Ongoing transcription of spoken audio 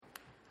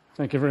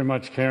Thank you very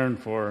much, Karen,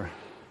 for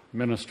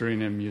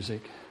ministering in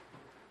music.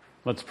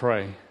 Let's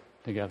pray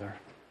together.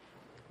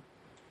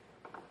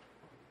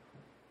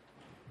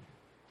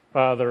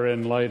 Father,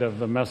 in light of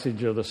the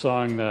message of the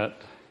song that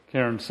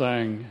Karen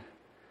sang,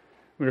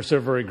 we are so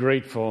very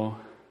grateful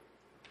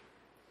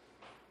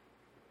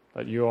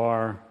that you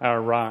are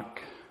our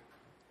rock.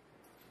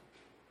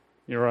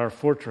 You're our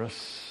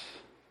fortress.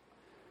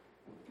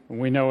 And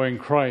we know in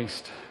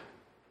Christ,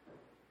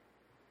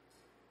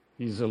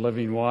 He's the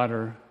living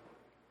water,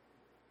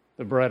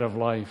 the bread of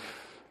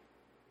life,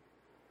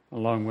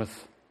 along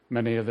with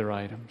many other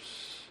items.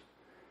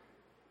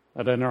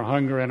 That in our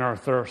hunger and our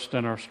thirst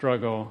and our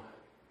struggle,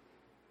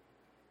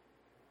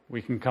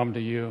 we can come to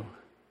you.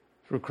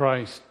 Through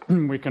Christ,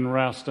 we can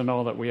rest in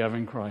all that we have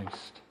in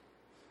Christ.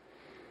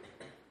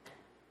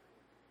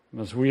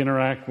 And as we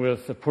interact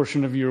with a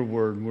portion of your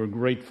word, we're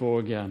grateful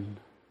again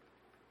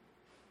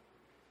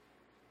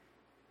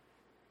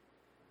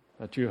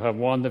that you have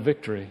won the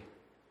victory.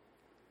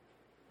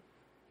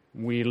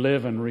 We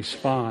live and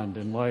respond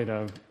in light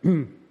of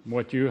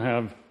what you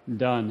have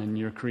done in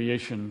your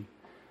creation,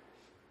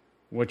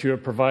 what you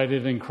have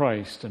provided in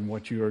Christ, and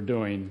what you are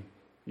doing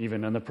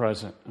even in the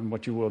present, and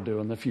what you will do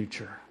in the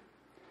future.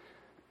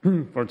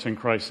 For it's in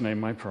Christ's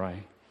name I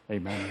pray.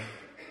 Amen.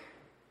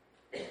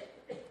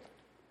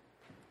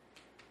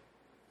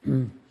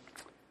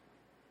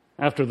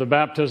 After the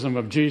baptism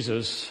of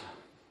Jesus,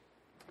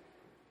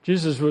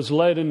 Jesus was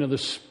led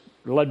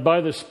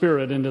by the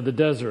Spirit into the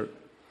desert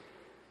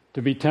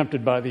to be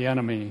tempted by the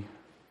enemy.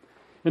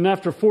 And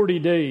after 40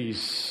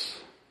 days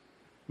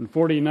and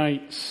 40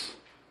 nights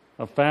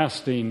of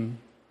fasting,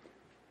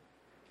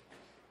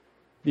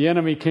 the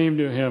enemy came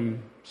to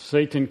him,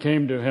 Satan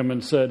came to him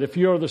and said, "If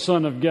you are the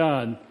Son of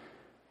God,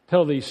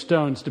 tell these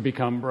stones to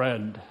become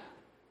bread."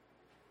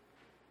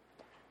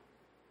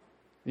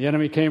 The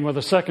enemy came with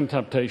a second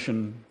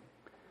temptation,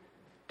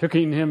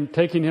 taking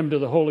him to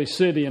the holy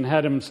city and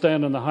had him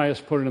stand on the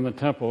highest point in the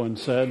temple and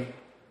said,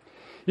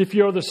 "If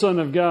you are the Son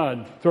of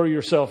God, throw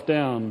yourself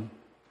down,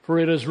 for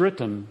it is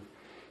written,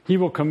 He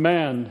will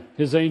command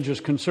His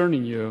angels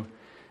concerning you,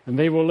 and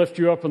they will lift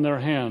you up in their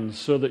hands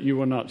so that you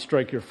will not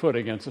strike your foot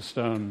against a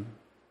stone."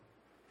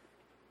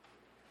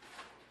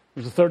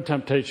 There's a third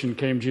temptation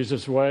came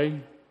Jesus'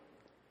 way.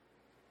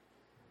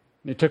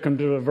 He took him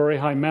to a very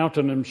high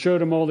mountain and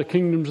showed him all the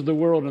kingdoms of the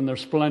world and their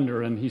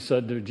splendor. And he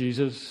said to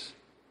Jesus,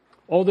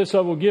 "All this I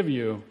will give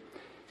you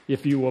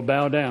if you will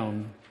bow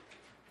down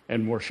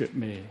and worship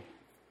me."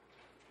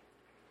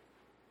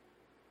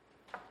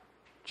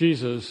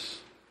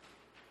 Jesus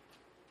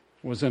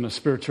was in a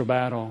spiritual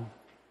battle.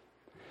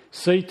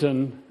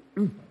 Satan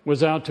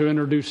was out to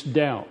introduce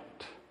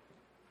doubt,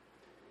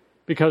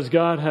 because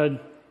God had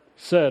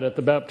said at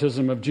the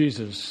baptism of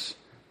Jesus,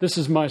 "This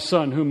is my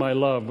Son whom I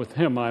love, with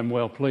him I am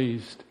well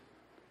pleased."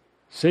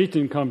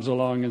 Satan comes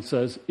along and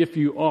says, "If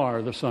you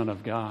are the Son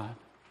of God."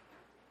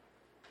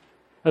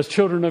 As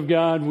children of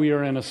God, we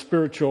are in a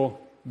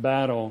spiritual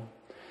battle.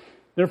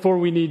 Therefore,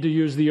 we need to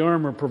use the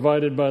armor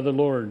provided by the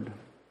Lord.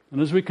 And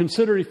as we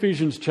consider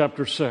Ephesians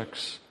chapter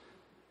 6,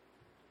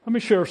 let me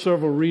share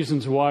several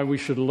reasons why we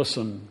should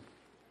listen,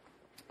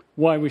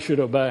 why we should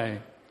obey.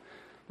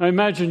 Now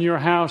imagine your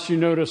house, you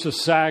notice a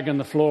sag in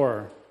the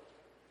floor.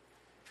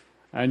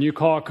 And you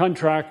call a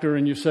contractor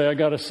and you say, "I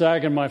got a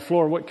sag in my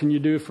floor. What can you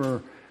do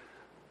for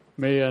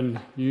me?" And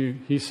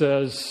he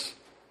says,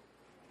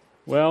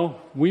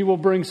 "Well, we will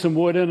bring some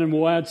wood in and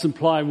we'll add some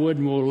plywood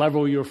and we'll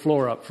level your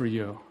floor up for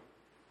you."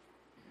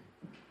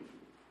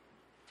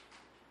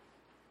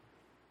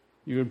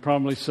 You would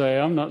probably say,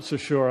 "I'm not so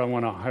sure I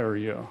want to hire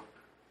you."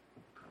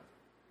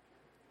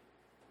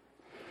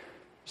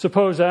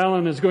 Suppose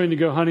Alan is going to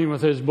go hunting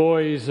with his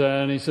boys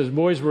and he says,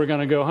 "Boys, we're going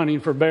to go hunting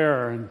for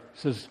bear." And he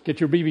says, "Get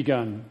your BB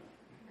gun."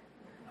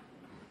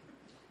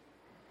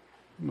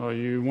 Well,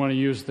 you want to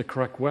use the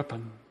correct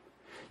weapon.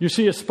 You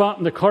see a spot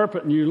in the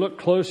carpet and you look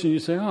close and you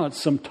say, "Oh, it's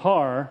some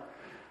tar.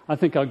 I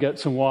think I'll get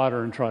some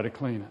water and try to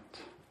clean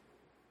it."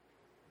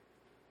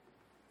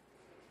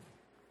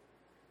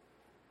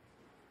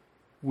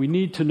 We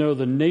need to know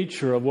the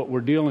nature of what we're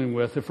dealing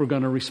with if we're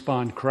going to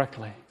respond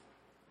correctly.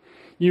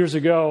 Years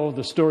ago,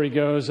 the story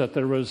goes that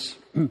there was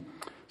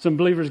some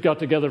believers got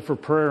together for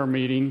prayer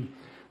meeting.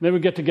 They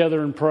would get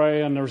together and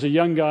pray, and there was a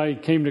young guy who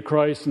came to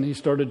Christ and he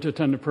started to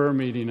attend a prayer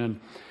meeting. And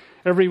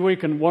every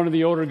week, and one of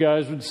the older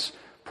guys would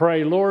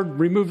pray, "Lord,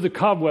 remove the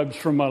cobwebs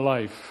from my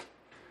life."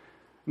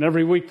 And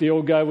every week the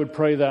old guy would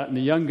pray that, and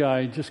the young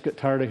guy just got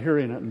tired of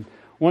hearing it. And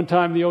one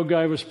time the old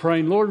guy was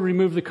praying, "Lord,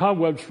 remove the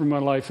cobwebs from my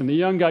life." And the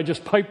young guy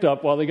just piped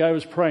up while the guy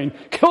was praying,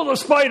 "Kill the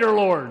spider,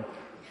 Lord."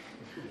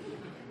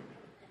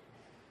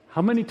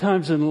 How many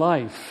times in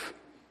life,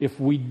 if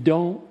we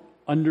don't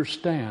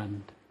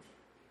understand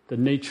the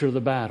nature of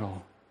the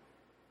battle,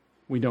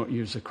 we don't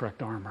use the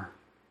correct armor?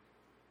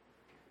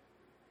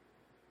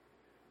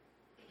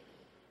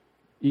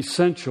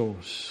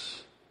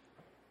 Essentials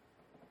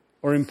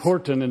are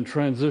important in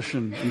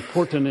transition,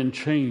 important in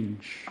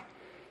change.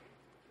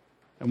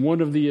 And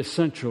one of the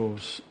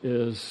essentials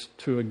is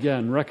to,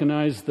 again,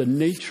 recognize the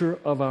nature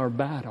of our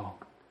battle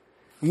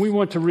And we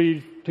want to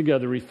read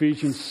together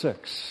Ephesians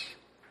 6,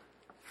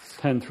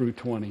 10 through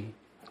 20.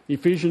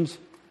 Ephesians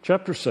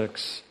chapter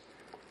 6,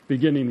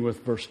 beginning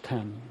with verse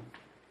 10.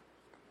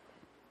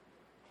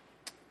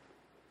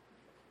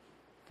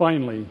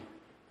 Finally,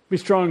 be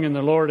strong in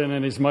the Lord and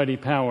in His mighty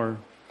power.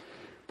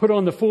 Put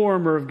on the full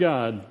armor of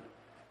God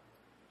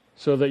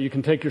so that you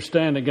can take your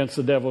stand against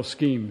the devil's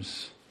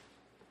schemes.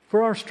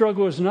 For our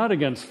struggle is not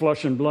against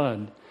flesh and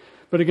blood,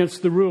 but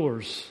against the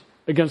rulers,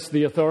 against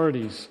the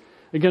authorities,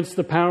 against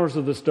the powers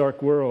of this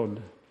dark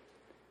world,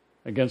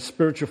 against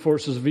spiritual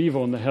forces of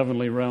evil in the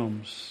heavenly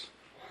realms.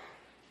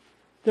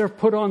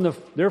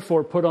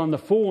 Therefore, put on the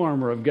full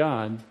armor of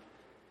God,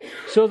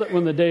 so that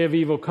when the day of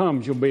evil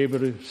comes, you'll be able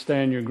to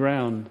stand your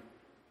ground.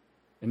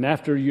 And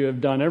after you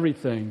have done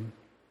everything,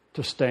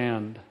 to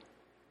stand.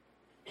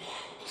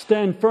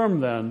 Stand firm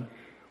then,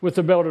 with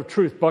the belt of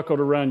truth buckled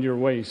around your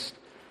waist,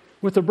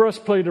 with the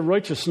breastplate of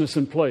righteousness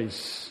in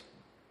place,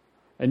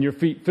 and your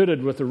feet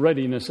fitted with the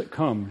readiness that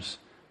comes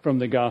from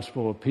the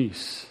gospel of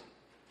peace.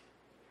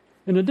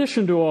 In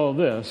addition to all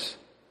this,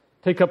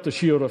 take up the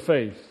shield of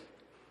faith,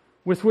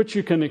 with which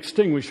you can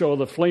extinguish all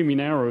the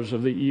flaming arrows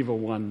of the evil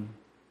one.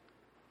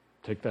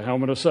 Take the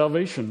helmet of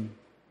salvation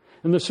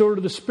and the sword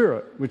of the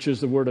Spirit, which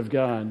is the Word of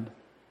God,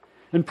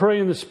 and pray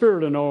in the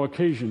Spirit on all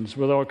occasions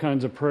with all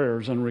kinds of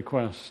prayers and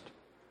requests.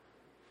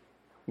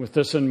 With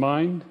this in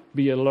mind,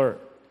 be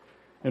alert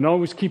and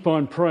always keep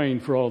on praying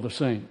for all the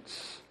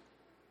saints.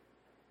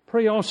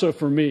 Pray also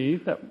for me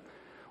that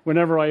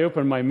whenever I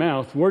open my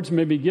mouth, words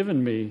may be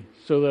given me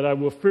so that I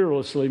will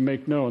fearlessly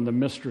make known the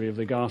mystery of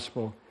the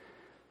gospel,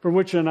 for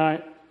which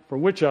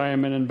I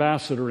am an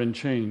ambassador in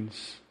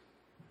chains.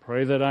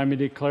 Pray that I may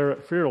declare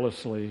it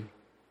fearlessly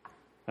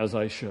as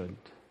I should.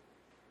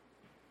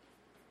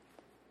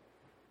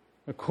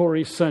 A core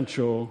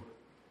essential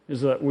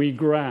is that we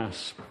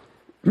grasp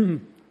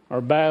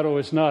our battle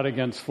is not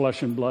against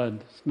flesh and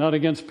blood. It's not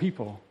against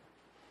people,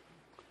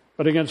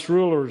 but against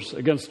rulers,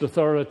 against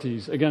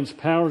authorities, against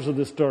powers of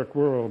this dark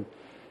world,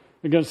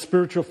 against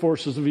spiritual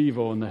forces of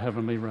evil in the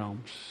heavenly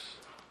realms.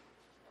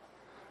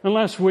 And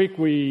last week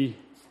we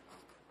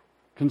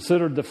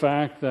considered the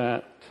fact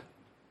that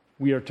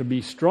we are to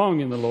be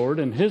strong in the Lord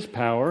and His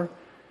power.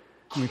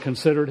 We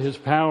considered His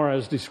power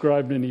as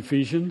described in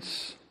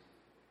Ephesians.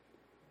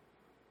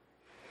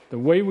 The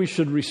way we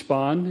should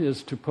respond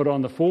is to put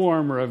on the full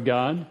armor of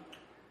God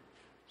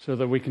so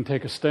that we can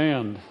take a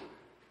stand.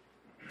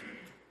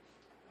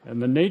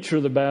 And the nature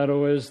of the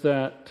battle is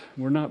that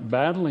we're not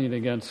battling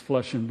against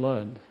flesh and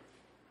blood,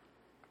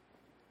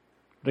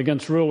 but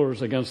against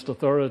rulers, against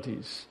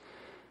authorities,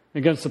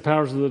 against the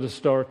powers of this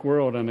dark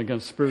world, and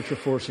against spiritual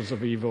forces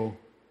of evil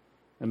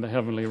in the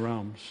heavenly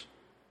realms.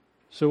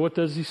 So what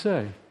does he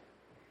say?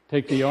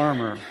 Take the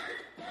armor.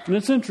 And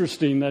it's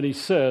interesting that he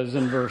says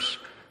in verse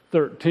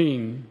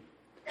 13,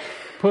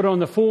 put on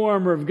the full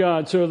armor of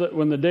God so that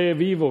when the day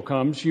of evil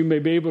comes, you may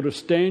be able to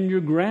stand your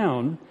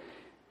ground,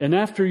 and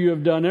after you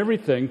have done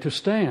everything, to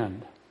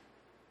stand.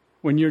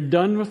 When you're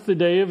done with the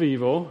day of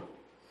evil,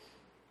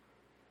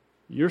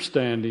 you're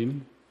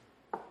standing.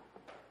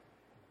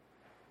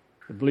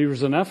 The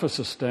believers in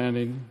Ephesus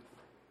standing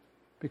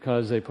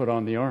because they put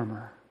on the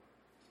armor.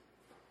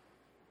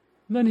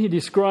 And then he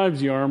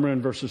describes the armor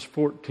in verses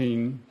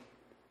 14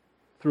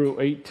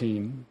 through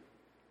 18.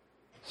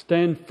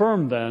 Stand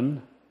firm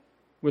then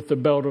with the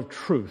belt of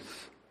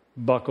truth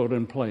buckled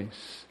in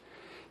place.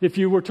 If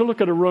you were to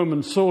look at a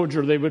Roman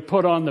soldier, they would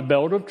put on the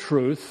belt of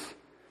truth,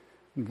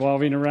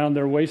 involving around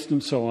their waist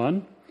and so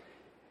on.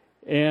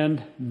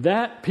 And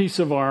that piece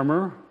of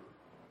armor,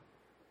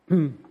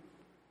 the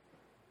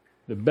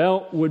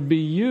belt would be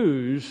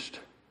used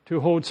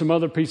to hold some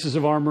other pieces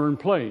of armor in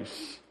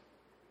place.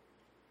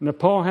 Now,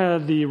 Paul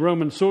had the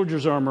Roman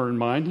soldier's armor in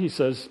mind. He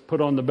says,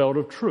 put on the belt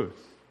of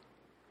truth.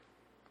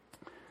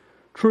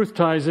 Truth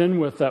ties in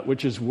with that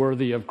which is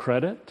worthy of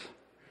credit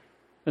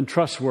and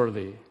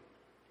trustworthy.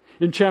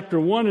 In chapter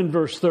 1 and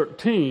verse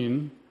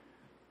 13,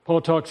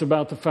 Paul talks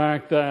about the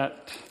fact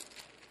that,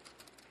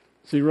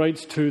 as he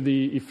writes to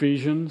the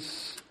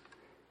Ephesians,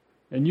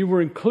 and you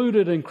were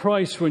included in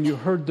Christ when you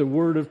heard the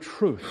word of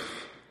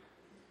truth,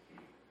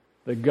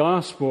 the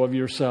gospel of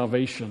your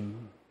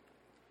salvation.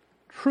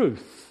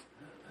 Truth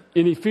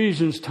in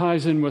Ephesians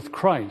ties in with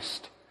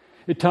Christ.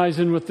 It ties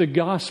in with the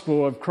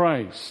gospel of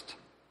Christ.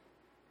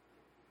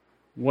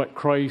 What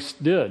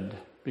Christ did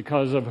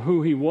because of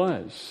who He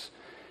was.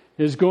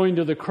 His going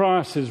to the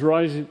cross, His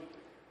rising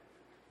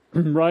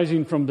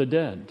from the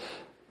dead.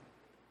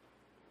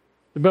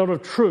 The belt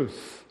of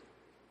truth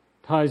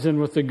ties in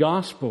with the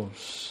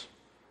Gospels.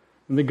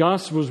 In the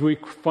Gospels we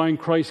find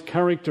Christ's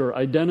character,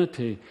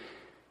 identity,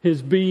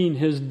 His being,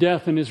 His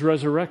death, and His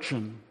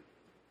resurrection.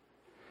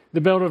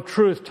 The belt of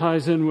truth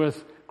ties in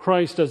with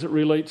Christ as it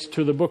relates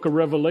to the book of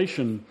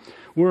Revelation,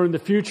 where in the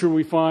future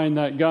we find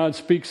that God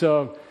speaks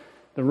of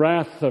the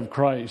wrath of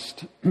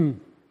Christ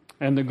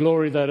and the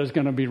glory that is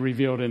going to be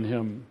revealed in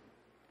Him.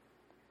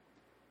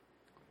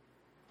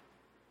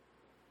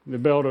 The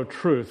belt of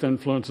truth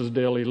influences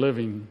daily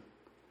living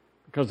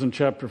because in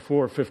chapter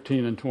 4,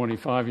 15 and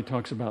 25, he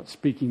talks about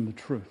speaking the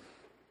truth.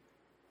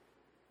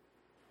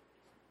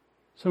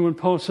 So when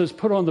Paul says,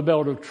 put on the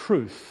belt of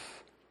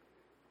truth,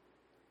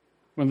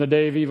 when the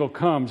day of evil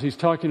comes, he's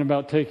talking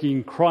about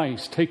taking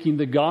Christ, taking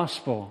the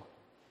gospel,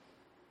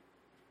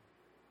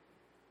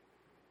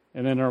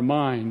 and in our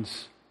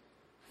minds,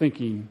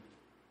 thinking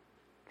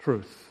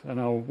truth. And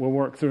we'll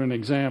work through an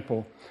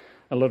example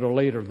a little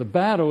later. The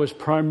battle is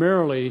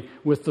primarily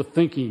with the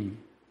thinking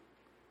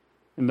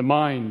in the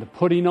mind, the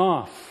putting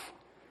off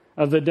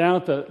of the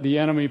doubt that the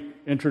enemy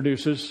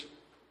introduces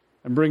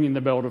and bringing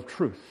the belt of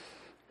truth.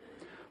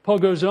 Paul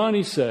goes on,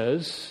 he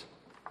says,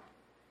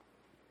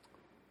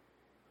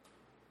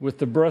 with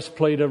the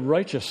breastplate of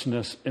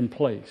righteousness in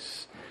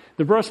place.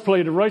 The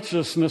breastplate of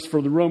righteousness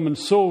for the Roman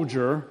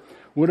soldier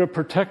would have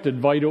protected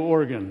vital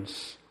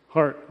organs,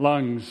 heart,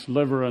 lungs,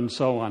 liver, and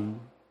so on.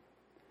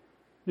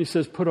 He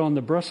says, put on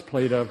the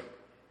breastplate of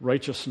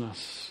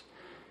righteousness.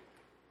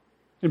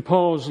 In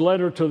Paul's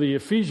letter to the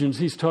Ephesians,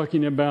 he's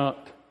talking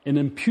about an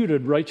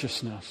imputed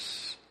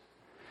righteousness,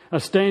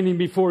 a standing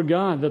before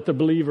God that the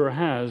believer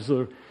has.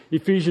 The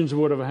Ephesians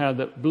would have had,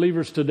 that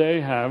believers today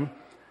have,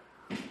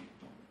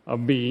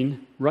 of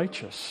being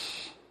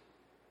righteous.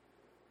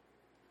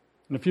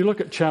 And if you look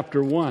at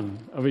chapter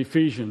 1 of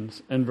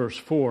Ephesians and verse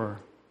 4,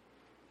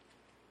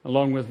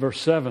 along with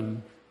verse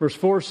 7, verse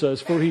 4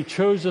 says, for he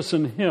chose us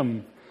in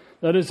him,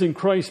 that is in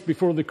Christ,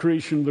 before the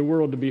creation of the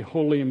world, to be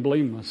holy and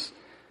blameless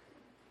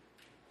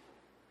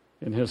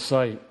in his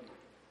sight.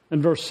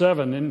 And verse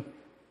 7, in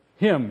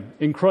him,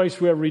 in Christ,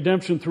 we have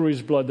redemption through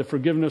his blood, the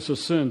forgiveness of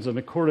sins, in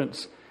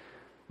accordance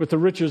with the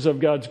riches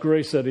of God's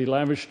grace that he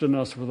lavished on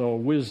us with all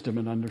wisdom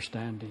and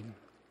understanding.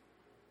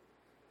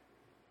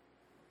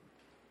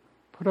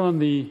 Put on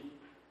the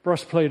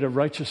breastplate of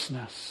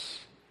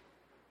righteousness.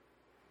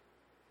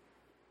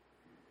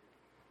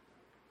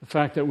 The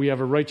fact that we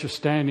have a righteous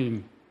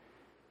standing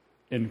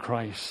in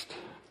Christ,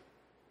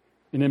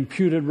 an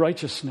imputed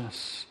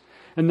righteousness.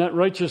 And that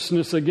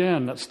righteousness,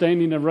 again, that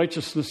standing of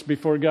righteousness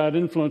before God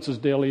influences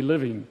daily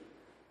living.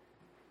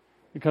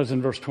 Because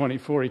in verse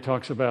 24, he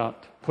talks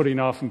about putting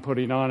off and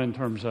putting on in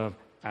terms of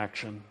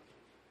action.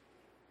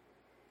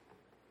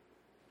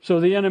 So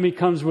the enemy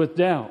comes with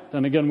doubt.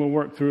 And again, we'll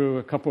work through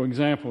a couple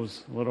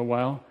examples in a little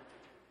while.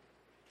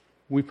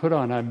 We put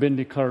on, I've been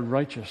declared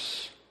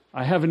righteous.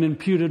 I have an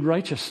imputed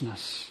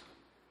righteousness.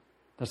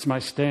 That's my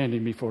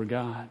standing before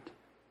God.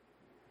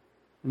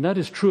 And that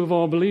is true of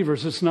all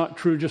believers. It's not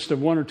true just of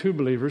one or two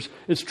believers.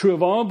 It's true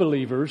of all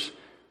believers,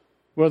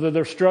 whether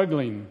they're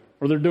struggling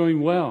or they're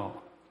doing well.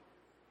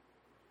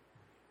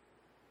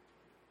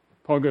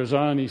 Paul goes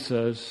on, he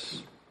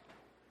says,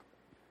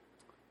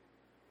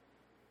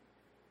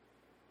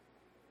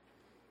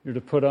 you're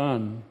to put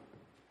on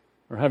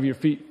or have your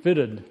feet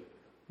fitted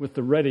with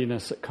the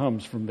readiness that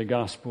comes from the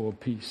gospel of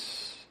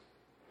peace.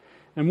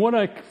 And what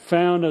I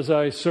found as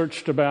I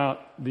searched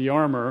about the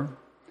armor,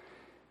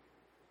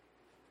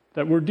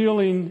 that we're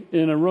dealing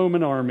in a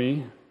Roman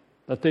army,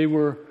 that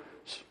the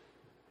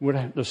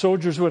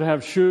soldiers would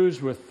have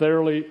shoes with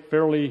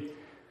fairly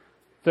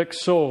thick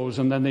soles,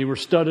 and then they were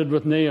studded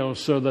with nails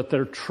so that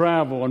their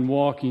travel and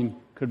walking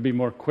could be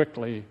more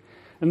quickly.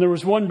 And there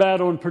was one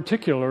battle in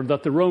particular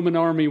that the Roman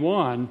army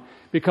won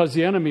because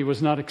the enemy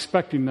was not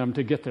expecting them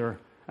to get there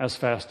as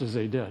fast as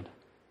they did.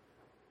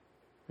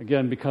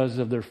 Again, because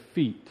of their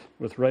feet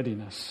with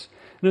readiness.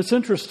 And it's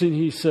interesting,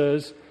 he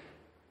says,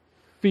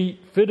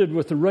 feet fitted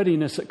with the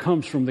readiness that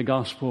comes from the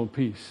gospel of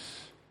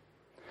peace.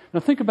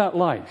 Now think about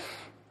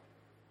life.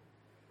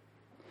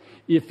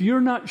 If you're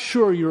not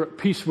sure you're at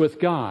peace with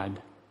God,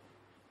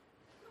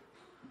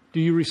 do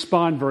you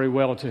respond very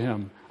well to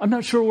him? I'm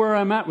not sure where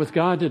I'm at with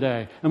God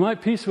today. Am I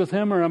at peace with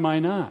him or am I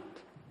not?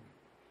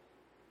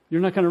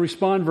 You're not going to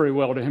respond very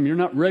well to him. You're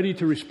not ready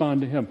to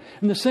respond to him.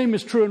 And the same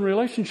is true in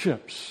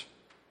relationships.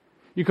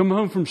 You come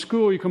home from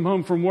school, you come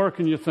home from work,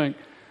 and you think,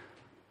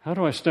 how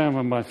do I stand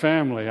with my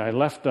family? I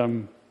left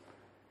them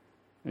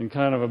in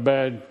kind of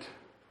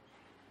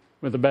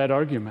with a bad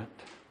argument.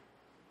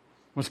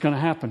 What's going to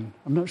happen?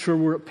 I'm not sure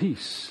we're at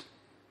peace.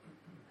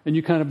 And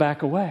you kind of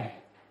back away.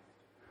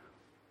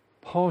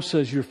 Paul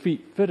says your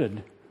feet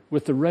fitted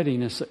with the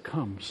readiness that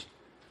comes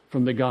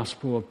from the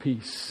gospel of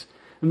peace.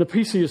 And the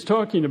peace he is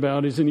talking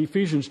about is in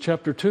Ephesians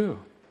chapter 2.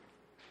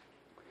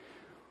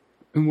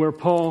 And where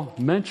Paul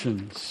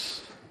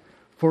mentions,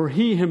 for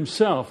he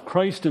himself,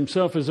 Christ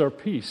himself, is our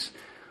peace,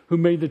 who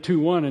made the two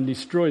one and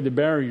destroyed the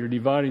barrier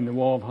dividing the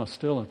wall of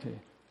hostility.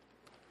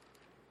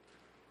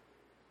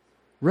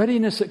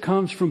 Readiness that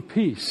comes from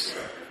peace.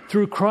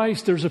 Through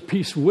Christ, there's a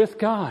peace with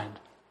God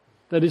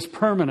that is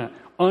permanent,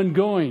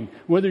 ongoing,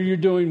 whether you're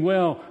doing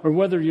well or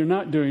whether you're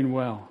not doing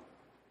well.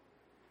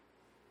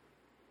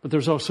 But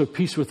there's also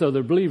peace with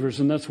other believers,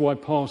 and that's why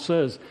Paul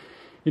says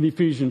in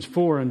Ephesians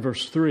 4 and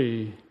verse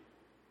 3,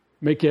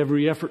 make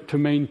every effort to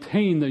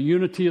maintain the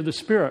unity of the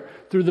Spirit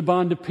through the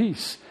bond of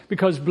peace.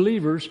 Because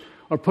believers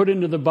are put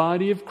into the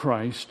body of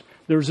Christ,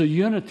 there's a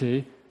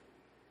unity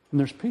and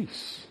there's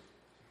peace.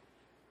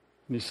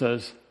 And he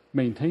says,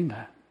 maintain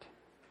that.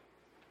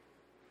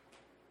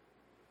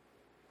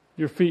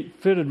 Your feet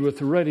fitted with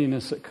the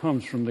readiness that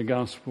comes from the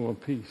gospel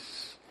of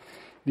peace.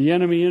 The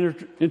enemy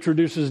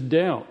introduces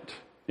doubt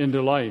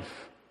into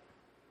life,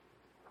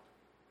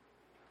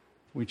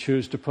 we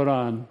choose to put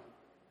on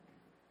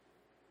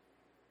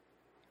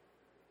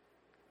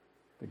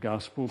the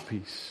gospel of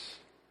peace.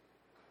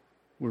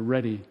 We're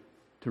ready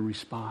to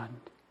respond.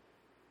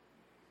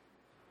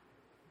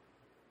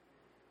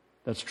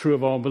 That's true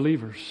of all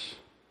believers.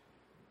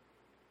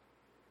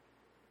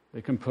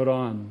 They can put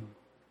on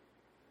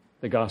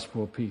the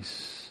gospel of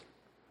peace.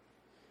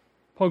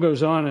 Paul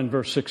goes on in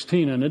verse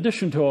 16, in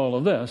addition to all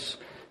of this,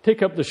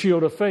 take up the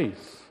shield of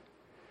faith,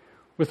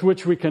 with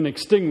which we can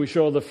extinguish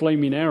all the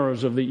flaming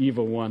arrows of the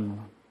evil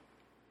one.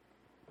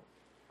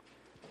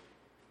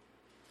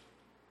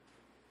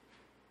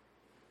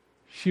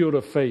 Shield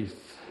of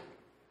faith.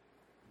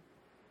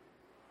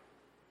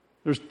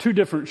 There's two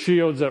different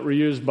shields that were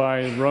used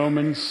by the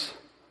Romans.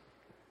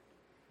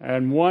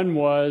 And one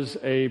was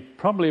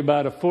probably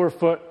about a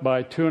 4-foot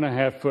by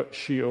 2.5-foot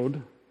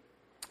shield,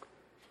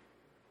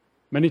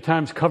 many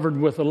times covered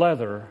with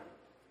leather.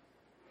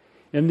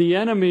 And the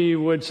enemy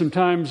would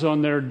sometimes,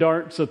 on their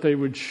darts that they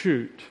would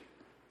shoot,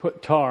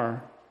 put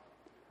tar,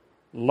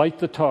 light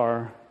the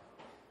tar,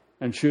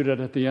 and shoot it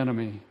at the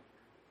enemy.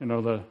 You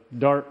know, the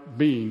dart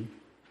being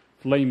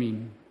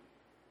flaming.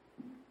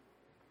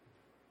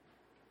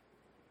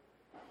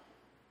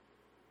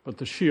 But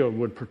the shield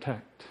would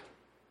protect.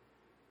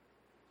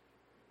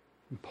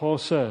 And Paul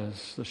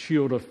says, the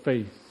shield of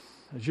faith.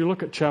 As you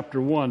look at chapter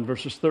 1,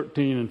 verses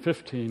 13 and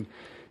 15,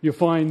 you'll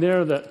find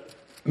there that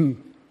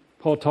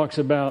Paul talks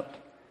about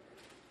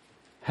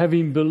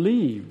having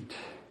believed,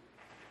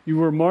 you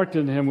were marked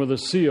in him with a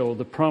seal,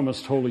 the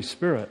promised Holy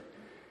Spirit.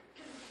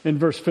 In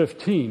verse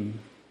 15,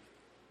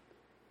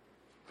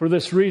 for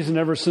this reason,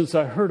 ever since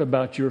I heard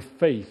about your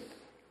faith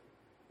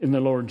in the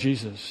Lord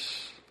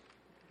Jesus.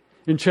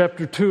 In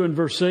chapter 2 and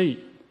verse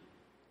 8,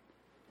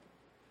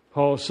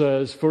 Paul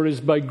says, for it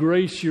is by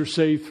grace you're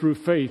saved through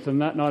faith,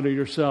 and that not of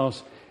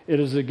yourselves. It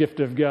is a gift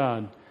of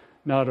God,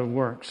 not of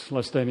works,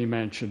 lest any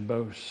man should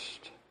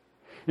boast.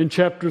 In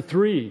chapter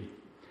 3,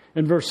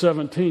 in verse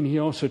 17, he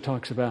also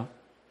talks about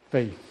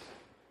faith.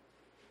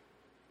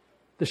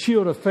 The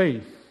shield of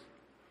faith.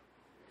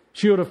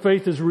 Shield of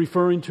faith is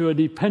referring to a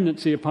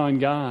dependency upon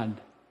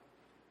God.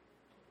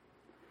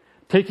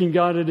 Taking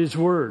God at His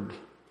word.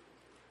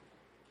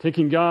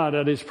 Taking God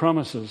at His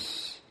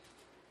promises.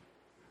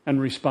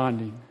 And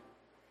responding.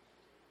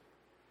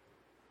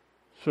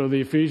 So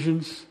the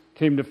Ephesians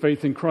came to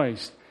faith in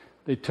Christ.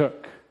 They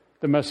took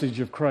the message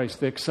of Christ.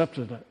 They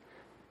accepted it.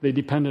 They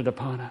depended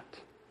upon it.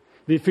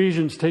 The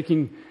Ephesians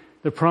taking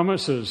the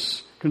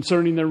promises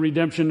concerning their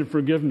redemption and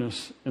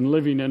forgiveness and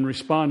living and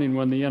responding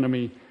when the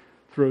enemy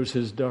throws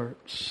his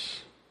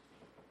darts.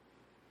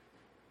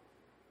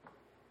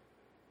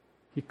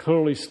 He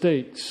clearly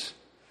states,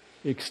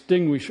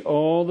 extinguish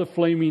all the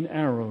flaming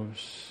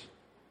arrows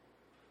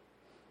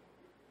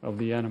of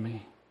the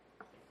enemy.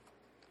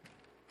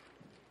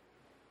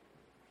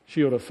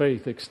 Shield of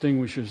faith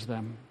extinguishes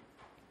them.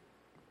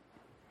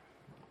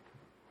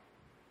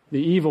 The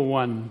evil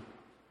one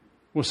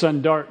will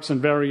send darts in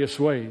various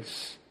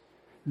ways.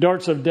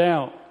 Darts of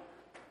doubt.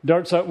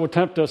 Darts that will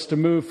tempt us to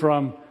move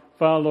from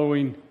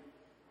following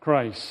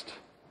Christ.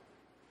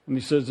 And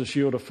he says the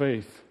shield of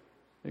faith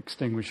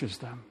extinguishes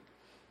them.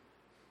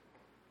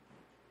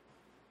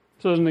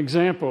 So as an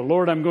example,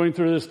 Lord, I'm going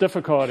through this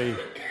difficulty.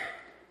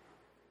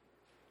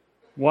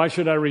 Why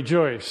should I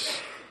rejoice?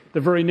 The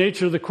very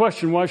nature of the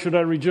question, why should I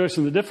rejoice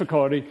in the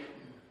difficulty,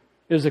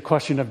 is a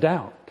question of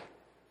doubt.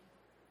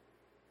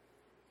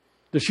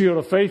 The shield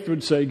of faith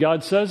would say,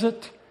 God says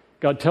it.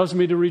 God tells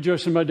me to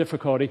rejoice in my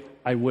difficulty.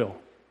 I will.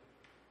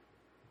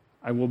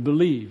 I will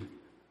believe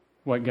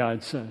what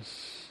God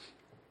says.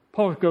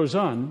 Paul goes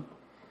on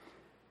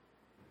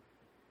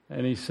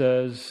and he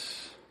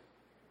says,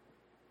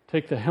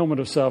 take the helmet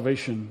of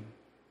salvation.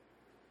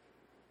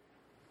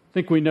 I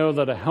think we know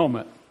that a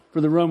helmet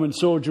for the Roman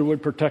soldier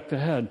would protect the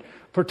head,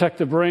 protect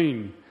the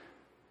brain.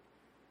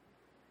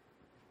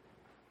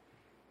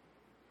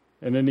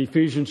 And in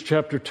Ephesians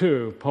chapter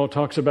 2, Paul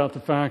talks about the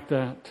fact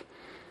that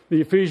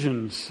the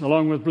Ephesians,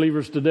 along with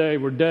believers today,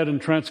 were dead in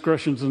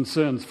transgressions and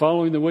sins,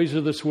 following the ways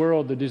of this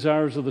world, the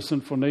desires of the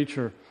sinful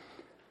nature,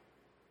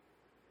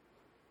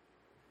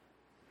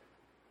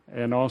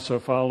 and also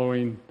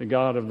following the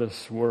God of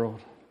this world.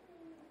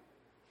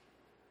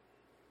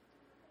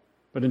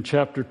 But in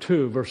chapter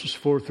 2, verses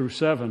 4 through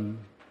 7,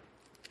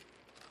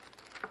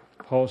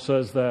 Paul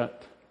says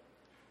that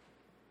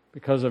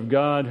because of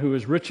God, who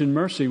is rich in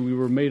mercy, we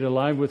were made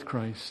alive with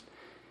Christ,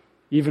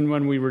 even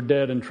when we were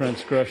dead in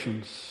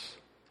transgressions.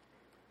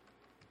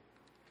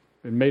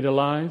 Been made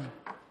alive,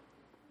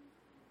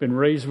 been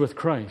raised with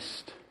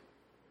Christ,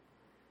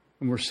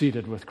 and we're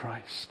seated with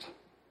Christ.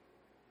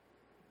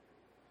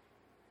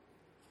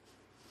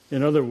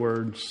 In other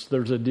words,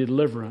 there's a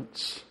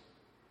deliverance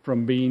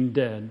from being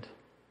dead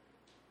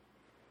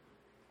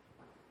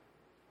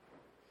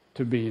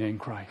to being in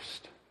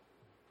Christ.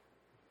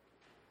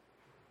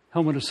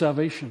 Helmet of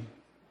salvation.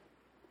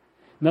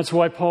 And that's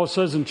why Paul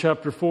says in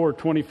chapter 4,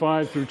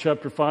 25 through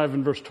chapter 5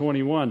 and verse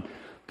 21,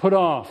 put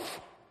off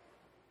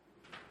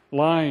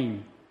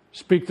lying,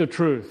 speak the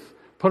truth.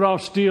 Put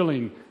off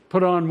stealing.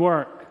 Put on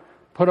work.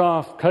 Put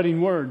off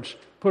cutting words.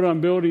 Put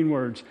on building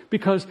words.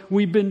 Because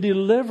we've been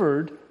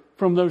delivered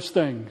from those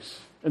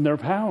things and their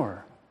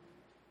power.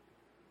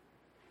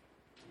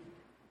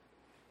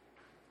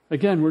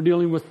 Again, we're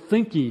dealing with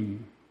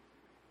thinking.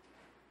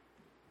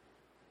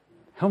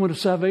 Helmet of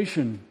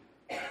salvation.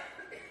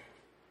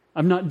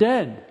 I'm not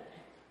dead.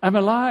 I'm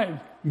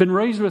alive. Been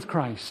raised with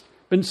Christ.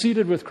 Been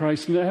seated with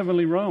Christ in the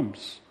heavenly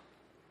realms.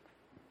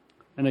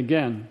 And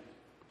again,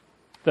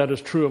 that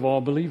is true of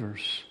all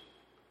believers.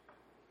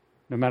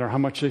 No matter how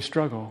much they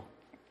struggle.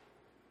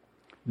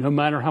 No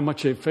matter how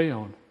much they've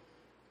failed.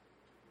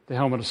 The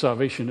helmet of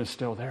salvation is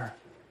still there.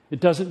 It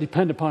doesn't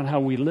depend upon how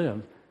we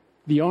live.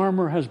 The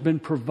armor has been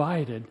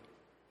provided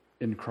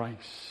in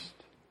Christ.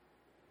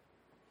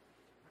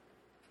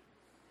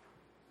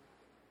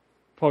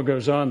 Paul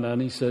goes on then,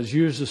 he says,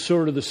 use the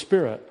sword of the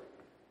Spirit,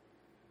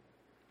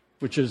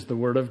 which is the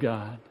Word of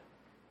God.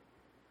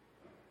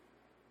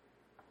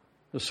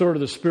 The sword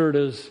of the Spirit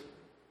is,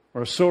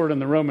 or a sword in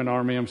the Roman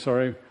army,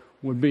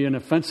 would be an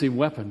offensive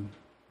weapon.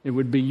 It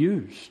would be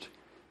used.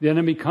 The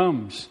enemy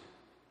comes.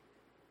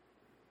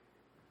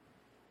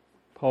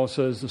 Paul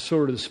says the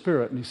sword of the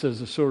Spirit, and he says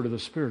the sword of the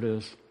Spirit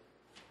is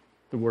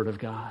the Word of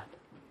God.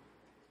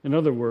 In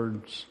other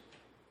words,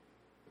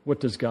 what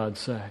does God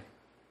say?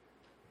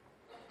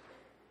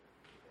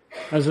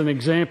 As an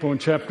example, in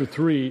chapter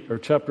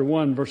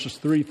 1, verses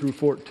 3 through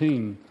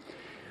 14,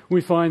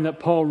 we find that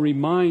Paul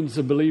reminds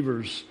the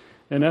believers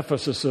in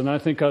Ephesus, and I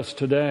think us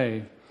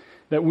today,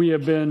 that we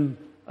have been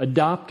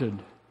adopted.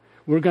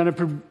 We're going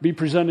to be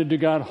presented to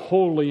God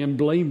holy and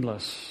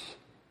blameless.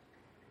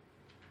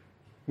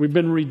 We've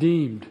been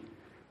redeemed.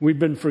 We've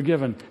been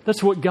forgiven.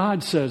 That's what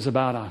God says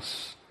about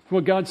us. That's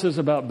what God says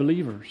about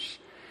believers.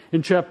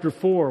 In chapter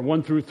 4,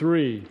 1 through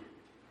 3,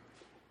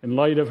 in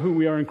light of who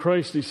we are in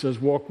Christ, he says,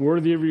 walk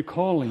worthy of your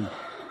calling,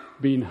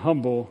 being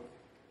humble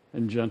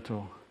and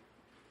gentle.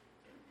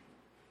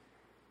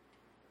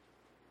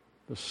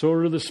 The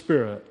sword of the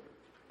Spirit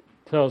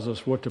tells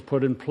us what to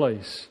put in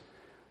place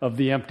of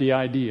the empty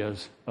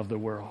ideas of the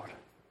world.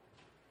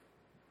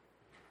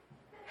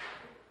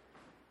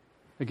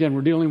 Again,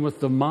 we're dealing with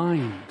the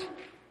mind,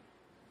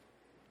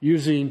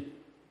 using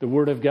the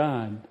Word of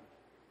God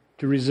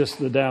to resist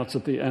the doubts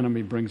that the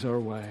enemy brings our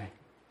way.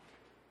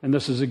 And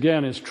this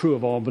is true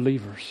of all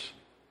believers.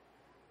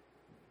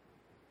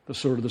 The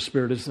sword of the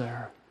Spirit is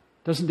there.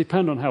 It doesn't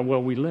depend on how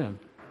well we live.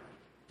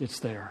 It's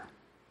there.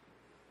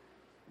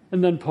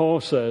 And then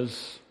Paul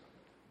says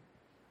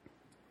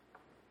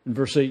in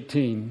verse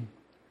 18,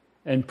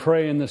 and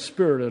pray in the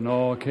Spirit on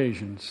all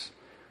occasions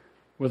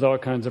with all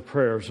kinds of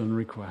prayers and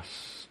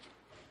requests.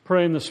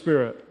 Pray in the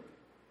Spirit.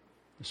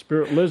 The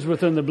Spirit lives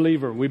within the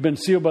believer. We've been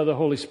sealed by the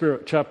Holy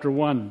Spirit. Chapter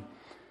 1,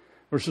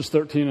 verses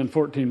 13 and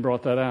 14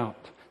 brought that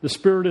out. The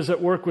Spirit is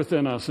at work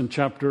within us in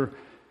chapter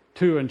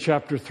 2 and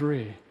chapter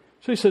 3.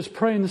 So he says,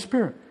 pray in the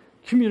Spirit.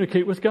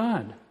 Communicate with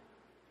God.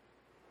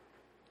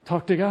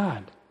 Talk to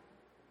God.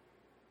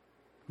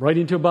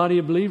 Writing to a body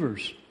of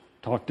believers.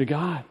 Talk to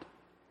God.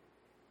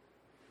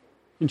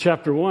 In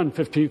chapter 1,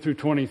 15 through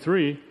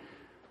 23,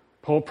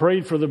 Paul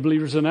prayed for the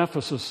believers in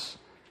Ephesus.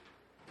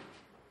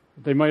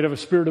 They might have a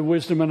spirit of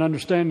wisdom and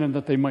understanding,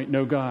 that they might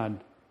know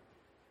God.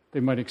 They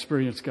might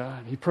experience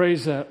God. He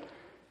prays that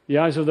the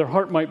eyes of their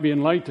heart might be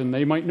enlightened.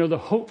 They might know the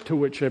hope to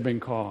which they've been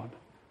called.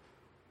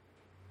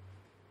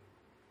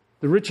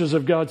 The riches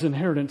of God's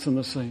inheritance in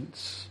the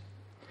saints.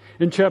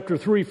 In chapter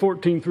 3,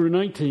 14 through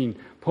 19,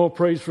 Paul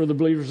prays for the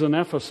believers in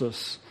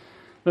Ephesus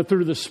that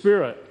through the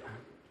Spirit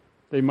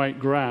they might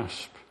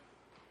grasp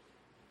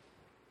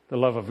the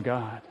love of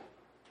God.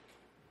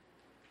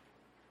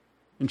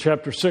 In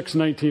chapter 6,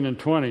 19 and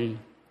 20,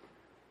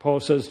 Paul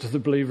says to the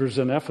believers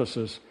in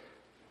Ephesus,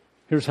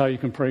 here's how you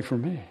can pray for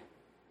me.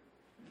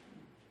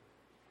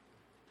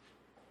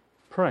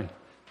 Pray.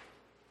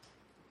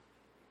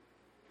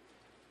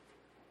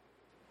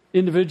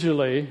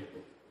 Individually,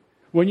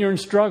 when you're in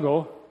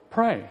struggle,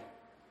 pray.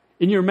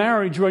 In your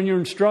marriage, when you're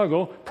in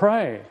struggle,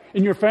 pray.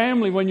 In your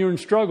family, when you're in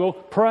struggle,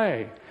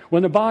 pray.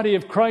 When the body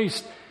of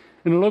Christ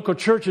in a local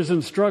church is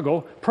in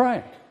struggle,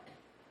 pray.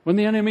 When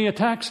the enemy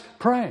attacks,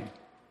 pray.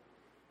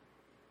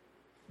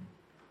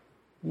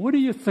 What do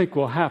you think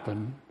will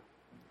happen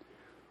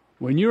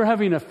when you're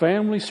having a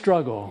family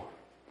struggle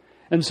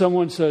and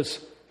someone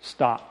says,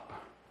 stop?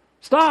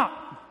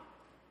 Stop!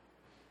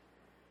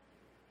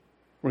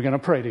 We're going to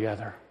pray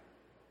together.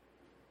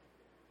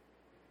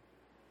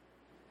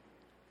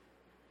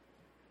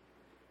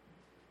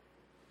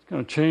 It's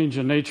going to change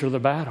the nature of the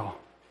battle.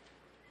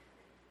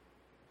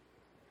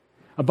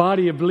 A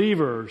body of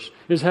believers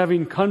is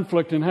having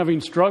conflict and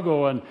having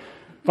struggle, and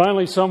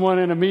finally someone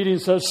in a meeting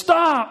says,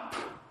 stop!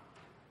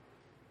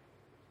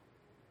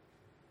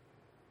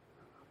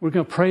 We're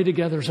going to pray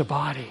together as a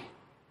body.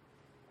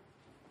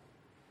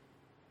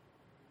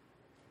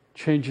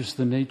 Changes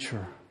the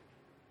nature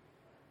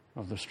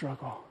of the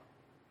struggle.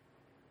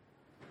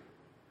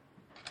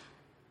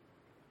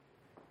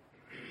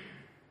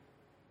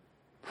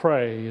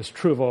 Pray is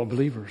true of all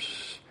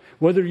believers.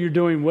 Whether you're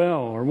doing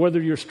well or whether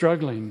you're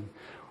struggling,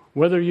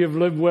 Whether you've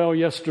lived well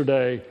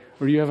yesterday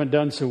or you haven't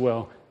done so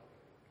well,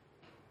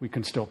 we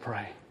can still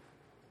pray.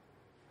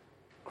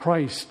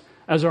 Christ,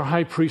 as our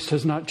high priest,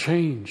 has not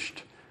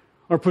changed.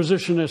 Our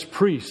position as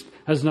priest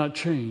has not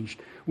changed.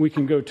 We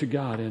can go to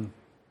God in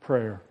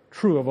prayer.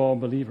 True of all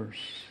believers.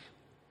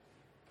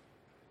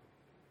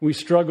 We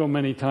struggle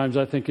many times,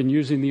 I think, in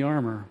using the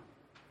armor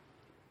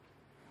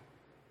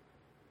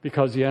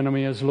because the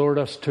enemy has lured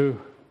us to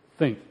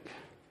think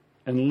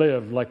and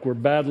live like we're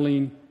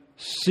battling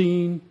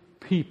seen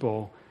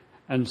people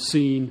and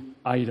seen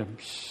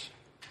items.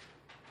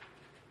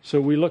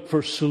 So we look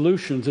for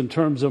solutions in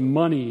terms of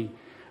money,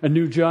 a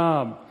new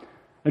job,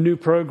 a new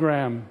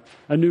program,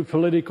 a new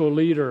political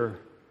leader.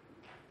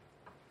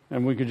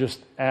 And we could just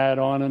add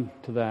on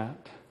to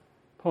that.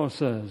 Paul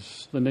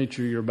says, the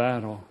nature of your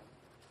battle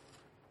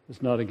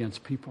is not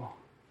against people.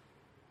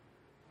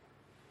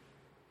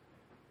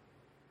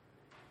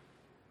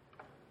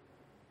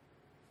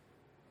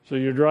 So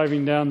you're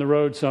driving down the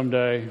road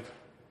someday,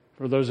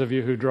 for those of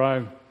you who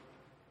drive,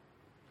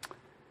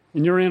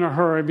 and you're in a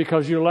hurry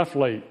because you left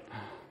late,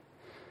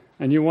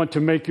 and you want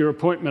to make your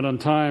appointment on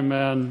time,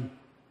 and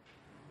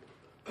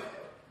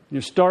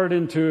you start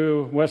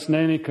into West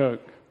Nanticoke,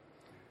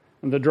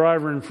 and the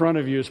driver in front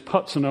of you is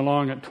putzing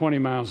along at 20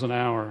 miles an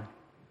hour.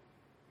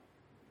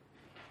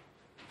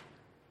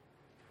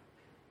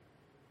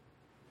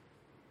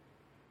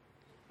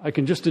 I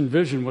can just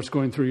envision what's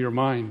going through your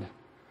mind.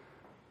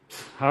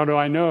 How do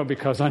I know?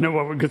 Because I know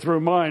what would go through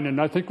mine, and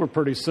I think we're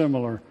pretty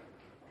similar.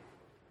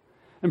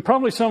 And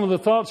probably some of the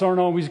thoughts aren't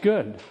always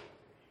good.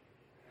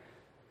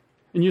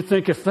 And you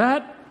think,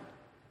 I'll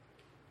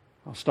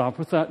stop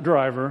with that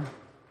driver,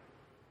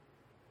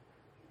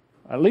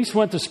 at least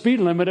went the speed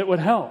limit, it would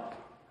help.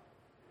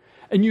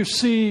 And you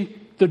see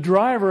the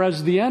driver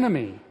as the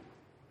enemy.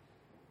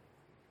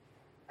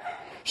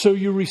 So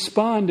you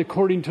respond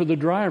according to the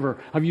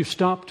driver. Have you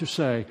stopped to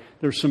say,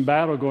 there's some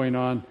battle going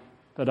on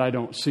that I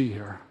don't see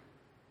here?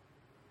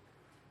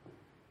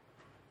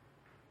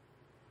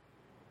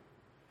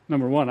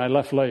 Number one, I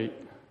left late.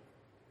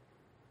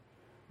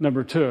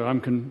 Number two,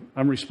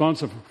 I'm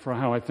responsible for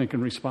how I think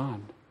and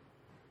respond.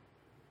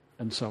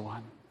 And so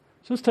on.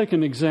 So let's take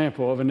an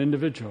example of an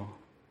individual.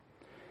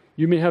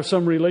 You may have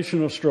some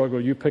relational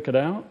struggle, you pick it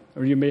out.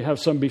 Or you may have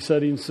some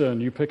besetting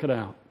sin, you pick it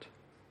out.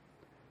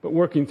 But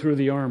working through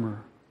the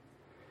armor.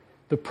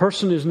 The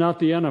person is not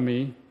the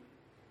enemy,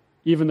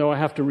 even though I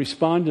have to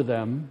respond to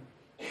them.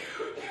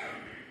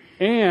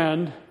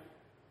 And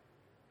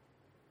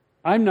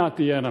I'm not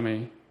the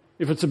enemy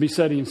if it's a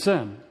besetting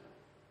sin.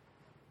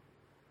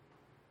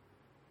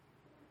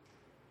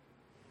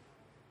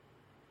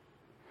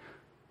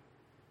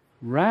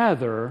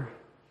 Rather,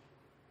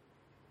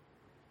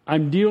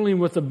 I'm dealing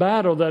with a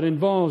battle that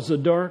involves the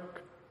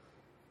dark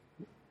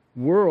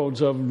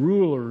worlds of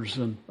rulers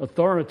and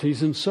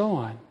authorities and so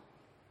on.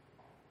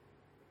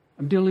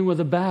 I'm dealing with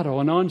a battle,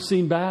 an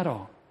unseen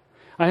battle.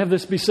 I have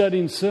this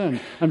besetting sin.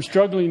 I'm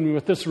struggling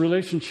with this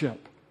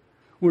relationship.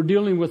 We're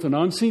dealing with an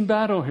unseen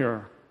battle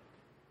here.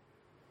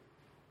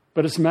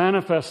 But it's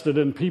manifested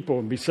in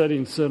people,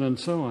 besetting sin and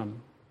so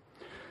on.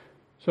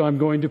 So I'm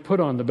going to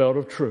put on the belt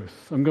of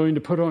truth. I'm going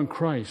to put on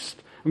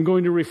Christ. I'm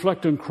going to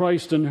reflect on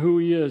Christ and who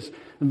He is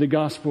and the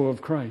gospel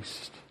of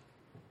Christ.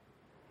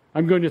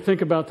 I'm going to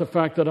think about the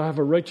fact that I have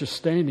a righteous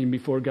standing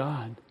before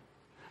God.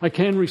 I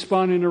can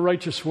respond in a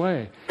righteous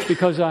way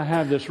because I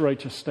have this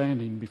righteous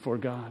standing before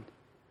God.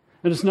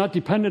 And it's not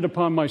dependent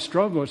upon my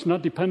struggle. It's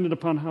not dependent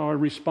upon how I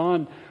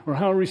respond or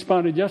how I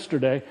responded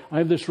yesterday. I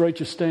have this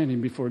righteous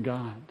standing before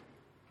God.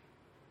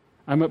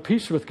 I'm at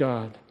peace with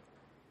God.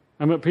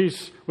 I'm at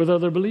peace with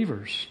other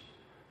believers.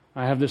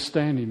 I have this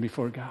standing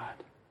before God.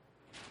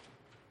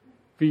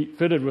 Feet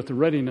fitted with the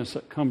readiness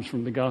that comes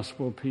from the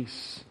gospel of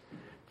peace.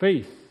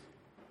 Faith.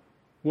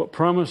 What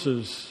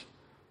promises,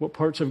 what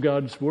parts of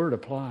God's word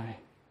apply?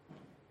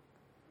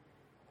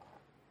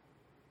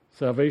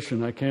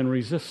 Salvation. I can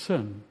resist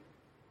sin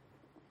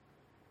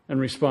and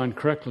respond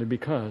correctly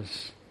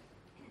because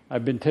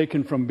I've been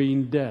taken from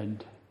being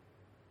dead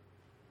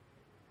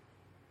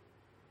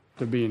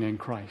to being in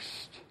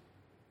Christ.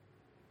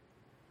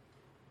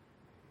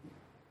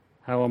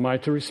 How am I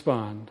to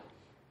respond?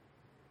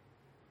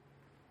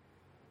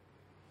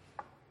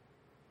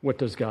 What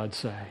does God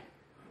say?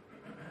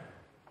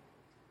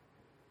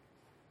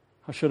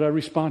 How should I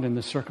respond in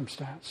this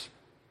circumstance?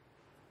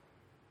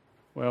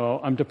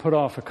 Well, I'm to put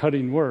off a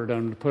cutting word.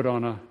 I'm to put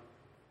on a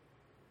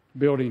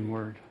building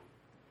word.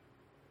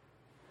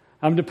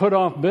 I'm to put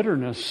off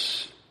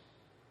bitterness.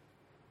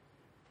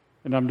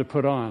 And I'm to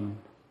put on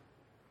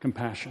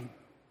compassion.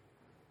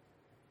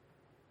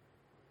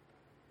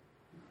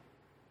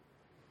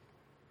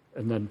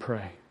 And then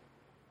pray.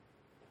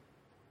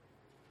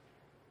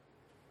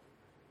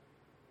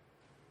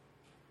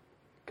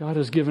 God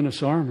has given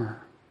us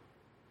armor.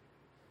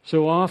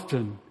 So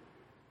often,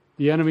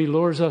 the enemy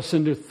lures us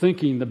into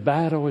thinking the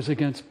battle is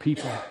against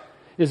people,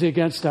 is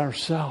against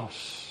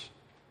ourselves.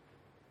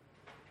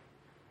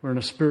 We're in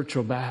a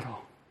spiritual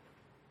battle.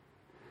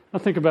 Now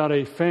think about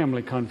a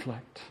family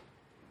conflict.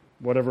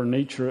 whatever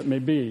nature it may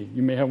be.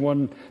 You may have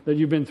one that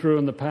you've been through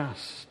in the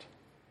past.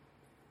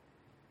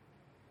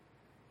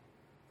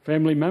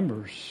 Family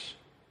members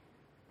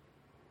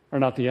are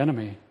not the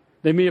enemy.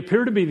 They may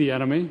appear to be the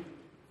enemy,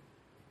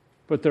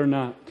 but they're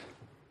not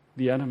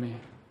the enemy.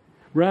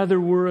 Rather,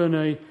 we're in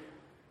a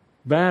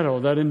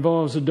battle that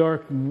involves a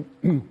dark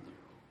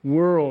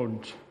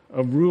world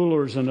of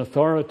rulers and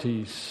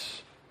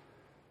authorities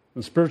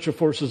and spiritual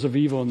forces of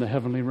evil in the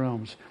heavenly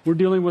realms. We're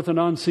dealing with an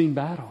unseen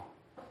battle.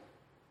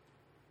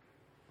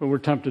 But we're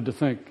tempted to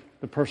think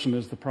the person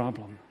is the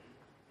problem.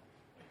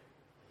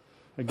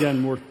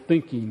 Again, we're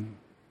thinking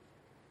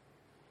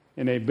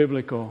in a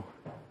biblical,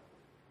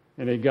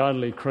 in a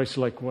godly,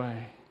 Christ-like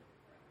way.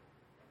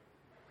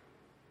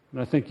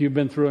 And I think you've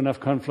been through enough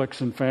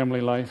conflicts in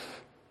family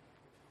life.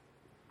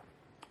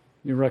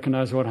 You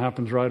recognize what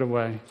happens right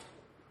away.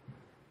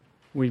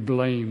 We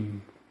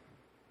blame.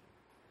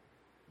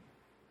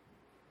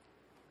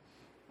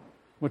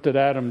 What did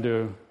Adam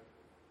do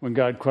when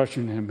God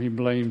questioned him? He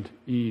blamed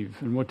Eve.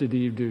 And what did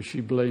Eve do?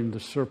 She blamed the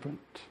serpent.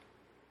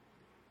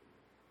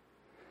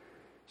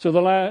 So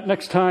the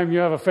next time you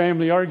have a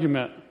family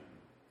argument,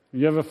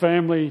 you have a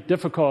family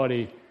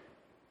difficulty,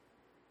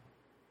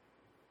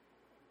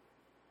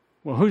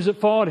 well, who's at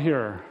fault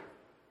here?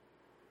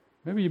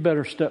 Maybe you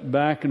better step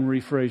back and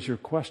rephrase your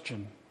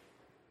question.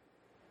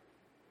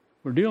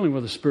 We're dealing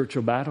with a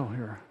spiritual battle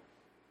here.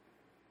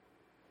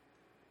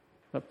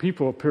 That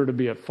people appear to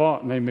be at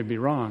fault and they may be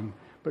wrong,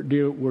 but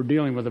we're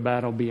dealing with a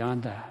battle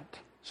beyond that.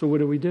 So what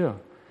do?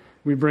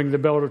 We bring the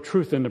belt of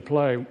truth into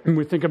play.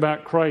 We think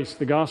about Christ,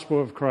 the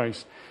gospel of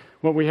Christ,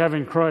 what we have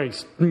in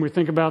Christ. We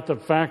think about the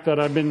fact that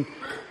I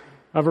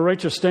have a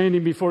righteous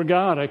standing before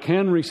God. I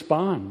can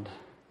respond.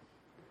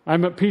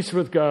 I'm at peace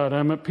with God.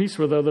 I'm at peace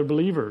with other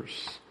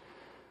believers.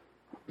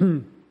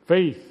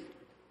 Faith.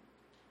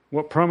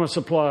 What promise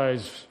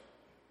applies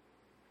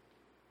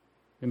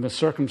in the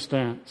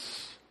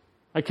circumstance?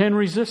 I can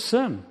resist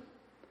sin.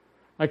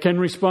 I can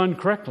respond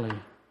correctly.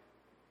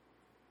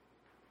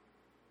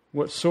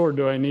 What sword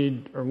do I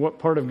need, or what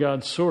part of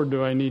God's sword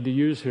do I need to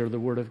use here? The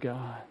Word of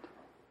God.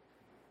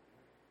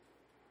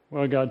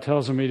 Well, God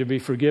tells me to be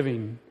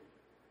forgiving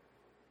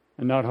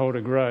and not hold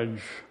a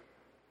grudge.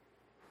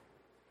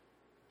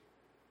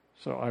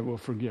 So I will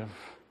forgive.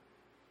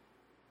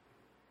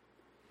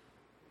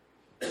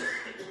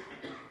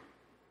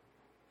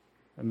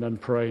 And then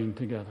praying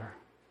together.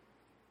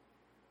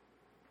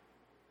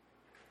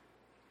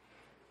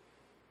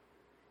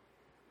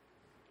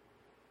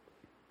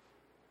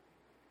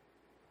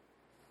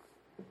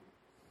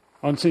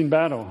 Unseen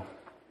battle.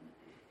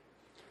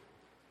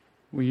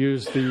 We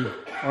use the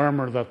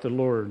armor that the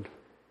Lord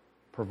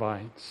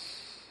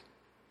provides.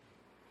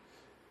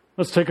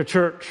 Let's take a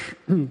church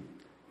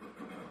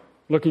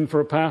looking for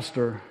a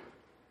pastor.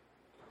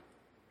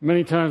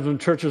 Many times when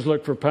churches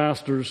look for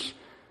pastors,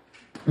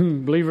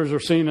 believers are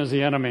seen as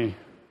the enemy.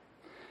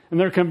 And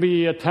there can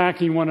be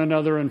attacking one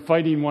another and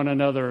fighting one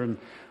another. And,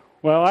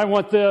 well, I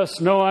want this.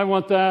 No, I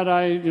want that.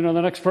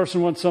 The next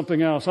person wants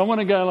something else. I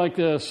want a guy like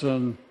this.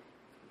 And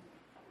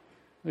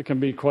it can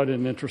be quite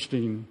an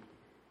interesting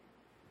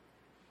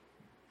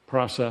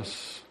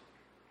process.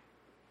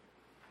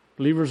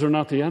 Believers are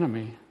not the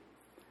enemy.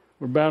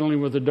 We're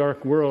battling with the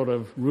dark world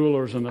of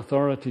rulers and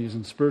authorities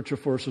and spiritual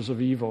forces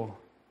of evil.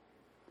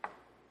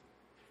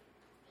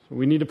 So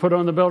we need to put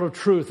on the belt of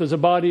truth. As a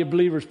body of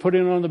believers,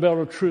 putting on the belt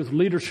of truth.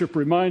 Leadership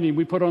reminding,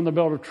 we put on the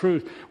belt of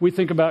truth. We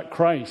think about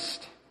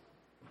Christ.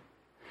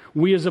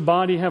 We as a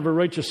body have a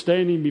righteous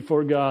standing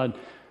before God.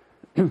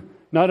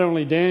 Not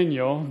only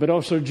Daniel, but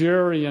also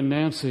Jerry and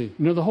Nancy.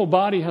 The whole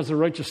body has a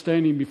righteous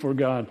standing before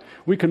God.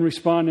 We can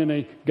respond in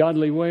a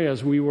godly way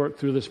as we work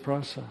through this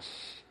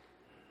process.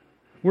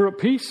 We're at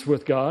peace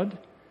with God,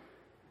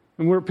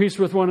 and we're at peace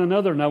with one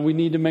another. Now we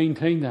need to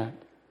maintain that.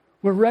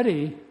 We're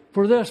ready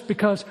for this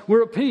because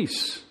we're at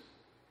peace.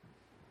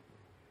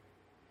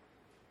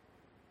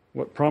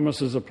 What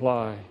promises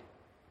apply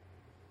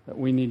that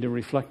we need to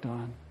reflect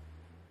on?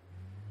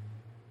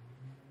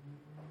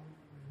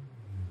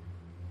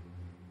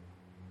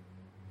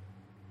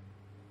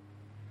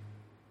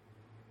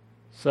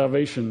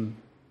 Salvation,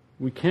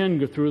 we can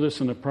go through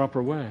this in a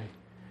proper way.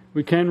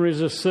 We can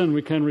resist sin.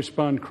 We can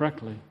respond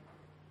correctly.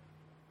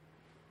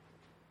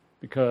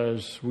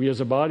 Because we as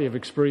a body have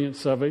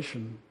experienced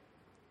salvation.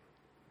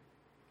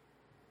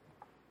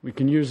 We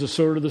can use the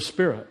sword of the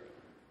Spirit.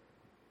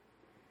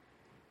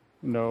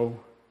 No.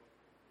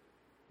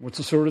 What's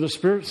the sword of the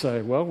Spirit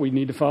say? Well, we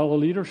need to follow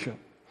leadership.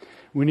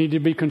 We need to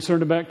be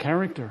concerned about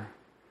character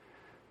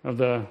of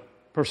the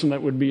person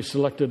that would be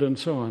selected and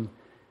so on.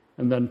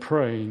 And then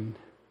praying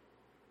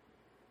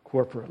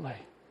corporately.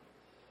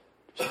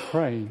 Just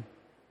praying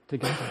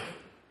together.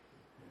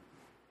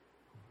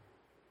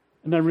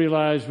 And I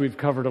realize we've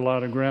covered a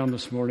lot of ground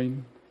this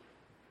morning.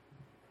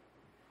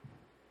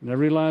 And I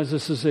realize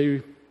this is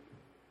a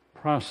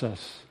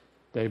process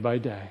day by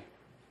day.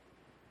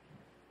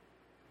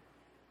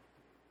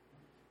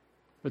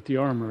 But the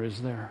armor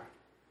is there.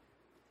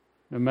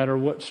 No matter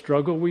what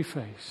struggle we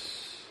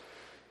face,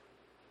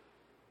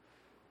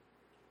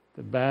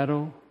 the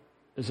battle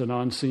is an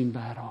unseen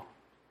battle.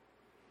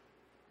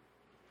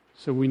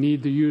 So we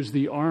need to use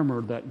the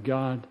armor that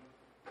God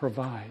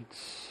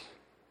provides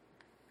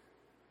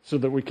so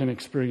that we can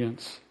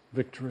experience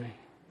victory.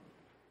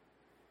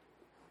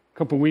 A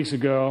couple of weeks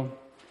ago,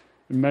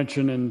 I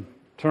mentioned in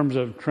terms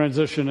of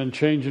transition and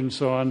change and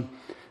so on,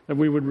 that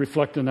we would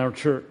reflect in our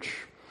church.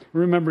 I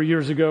remember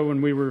years ago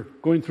when we were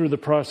going through the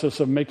process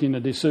of making a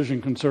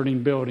decision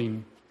concerning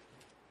building.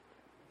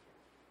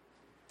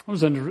 It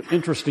was an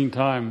interesting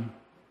time.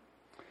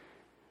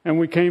 And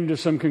we came to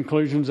some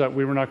conclusions that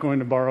we were not going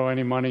to borrow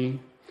any money.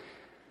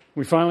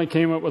 We finally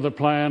came up with a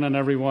plan, and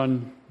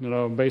everyone,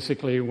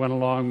 basically went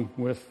along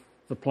with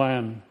the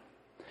plan.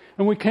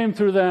 And we came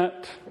through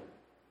that,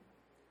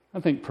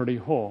 I think, pretty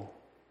whole.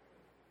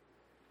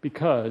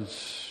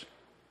 Because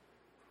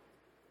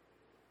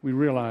we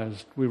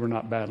realized we were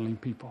not battling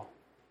people.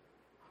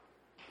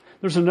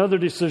 There's another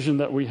decision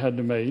that we had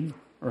to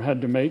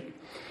make,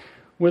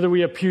 whether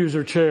we have pews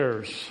or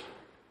chairs.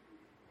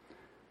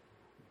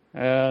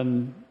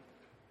 And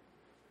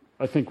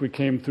I think we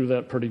came through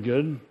that pretty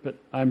good, but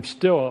I'm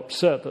still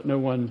upset that no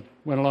one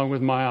went along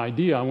with my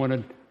idea. I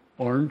wanted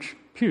orange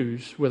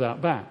pews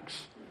without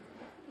backs.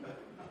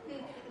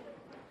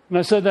 And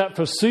I said that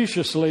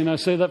facetiously, and I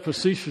say that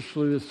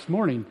facetiously this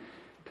morning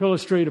to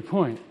illustrate a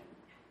point.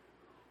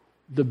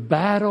 The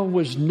battle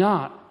was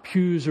not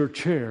pews or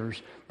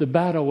chairs. The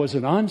battle was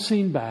an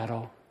unseen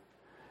battle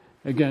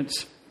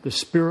against the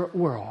spirit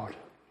world,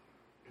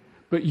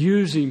 but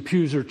using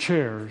pews or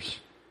chairs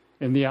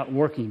in the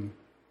outworking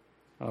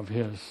of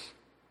his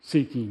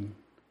seeking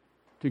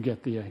to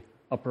get the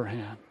upper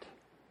hand.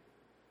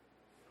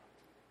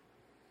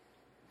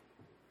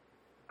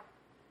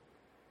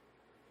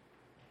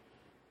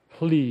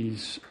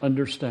 Please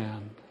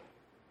understand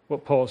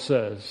what Paul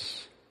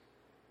says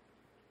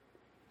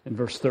in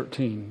verse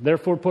 13.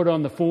 Therefore put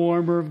on the full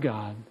armor of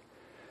God,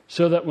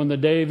 so that when the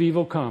day of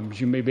evil comes,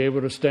 you may be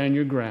able to stand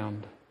your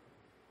ground.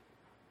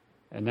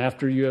 And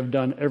after you have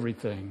done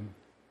everything,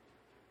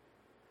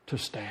 to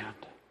stand.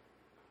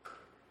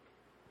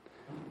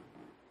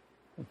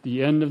 At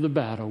the end of the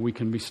battle, we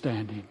can be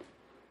standing.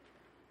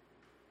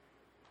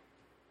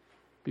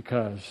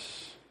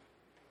 Because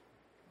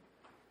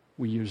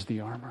we use the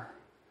armor.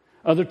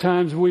 Other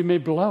times we may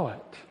blow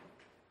it.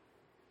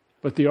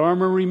 But the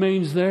armor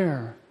remains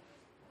there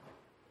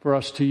for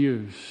us to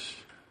use.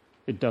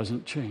 It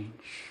doesn't change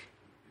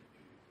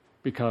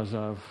because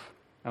of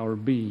our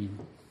being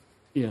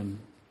in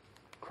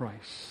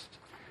Christ.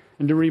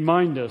 And to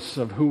remind us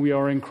of who we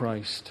are in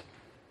Christ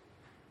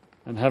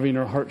and having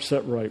our hearts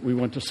set right, we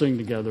want to sing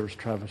together as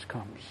Travis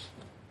comes.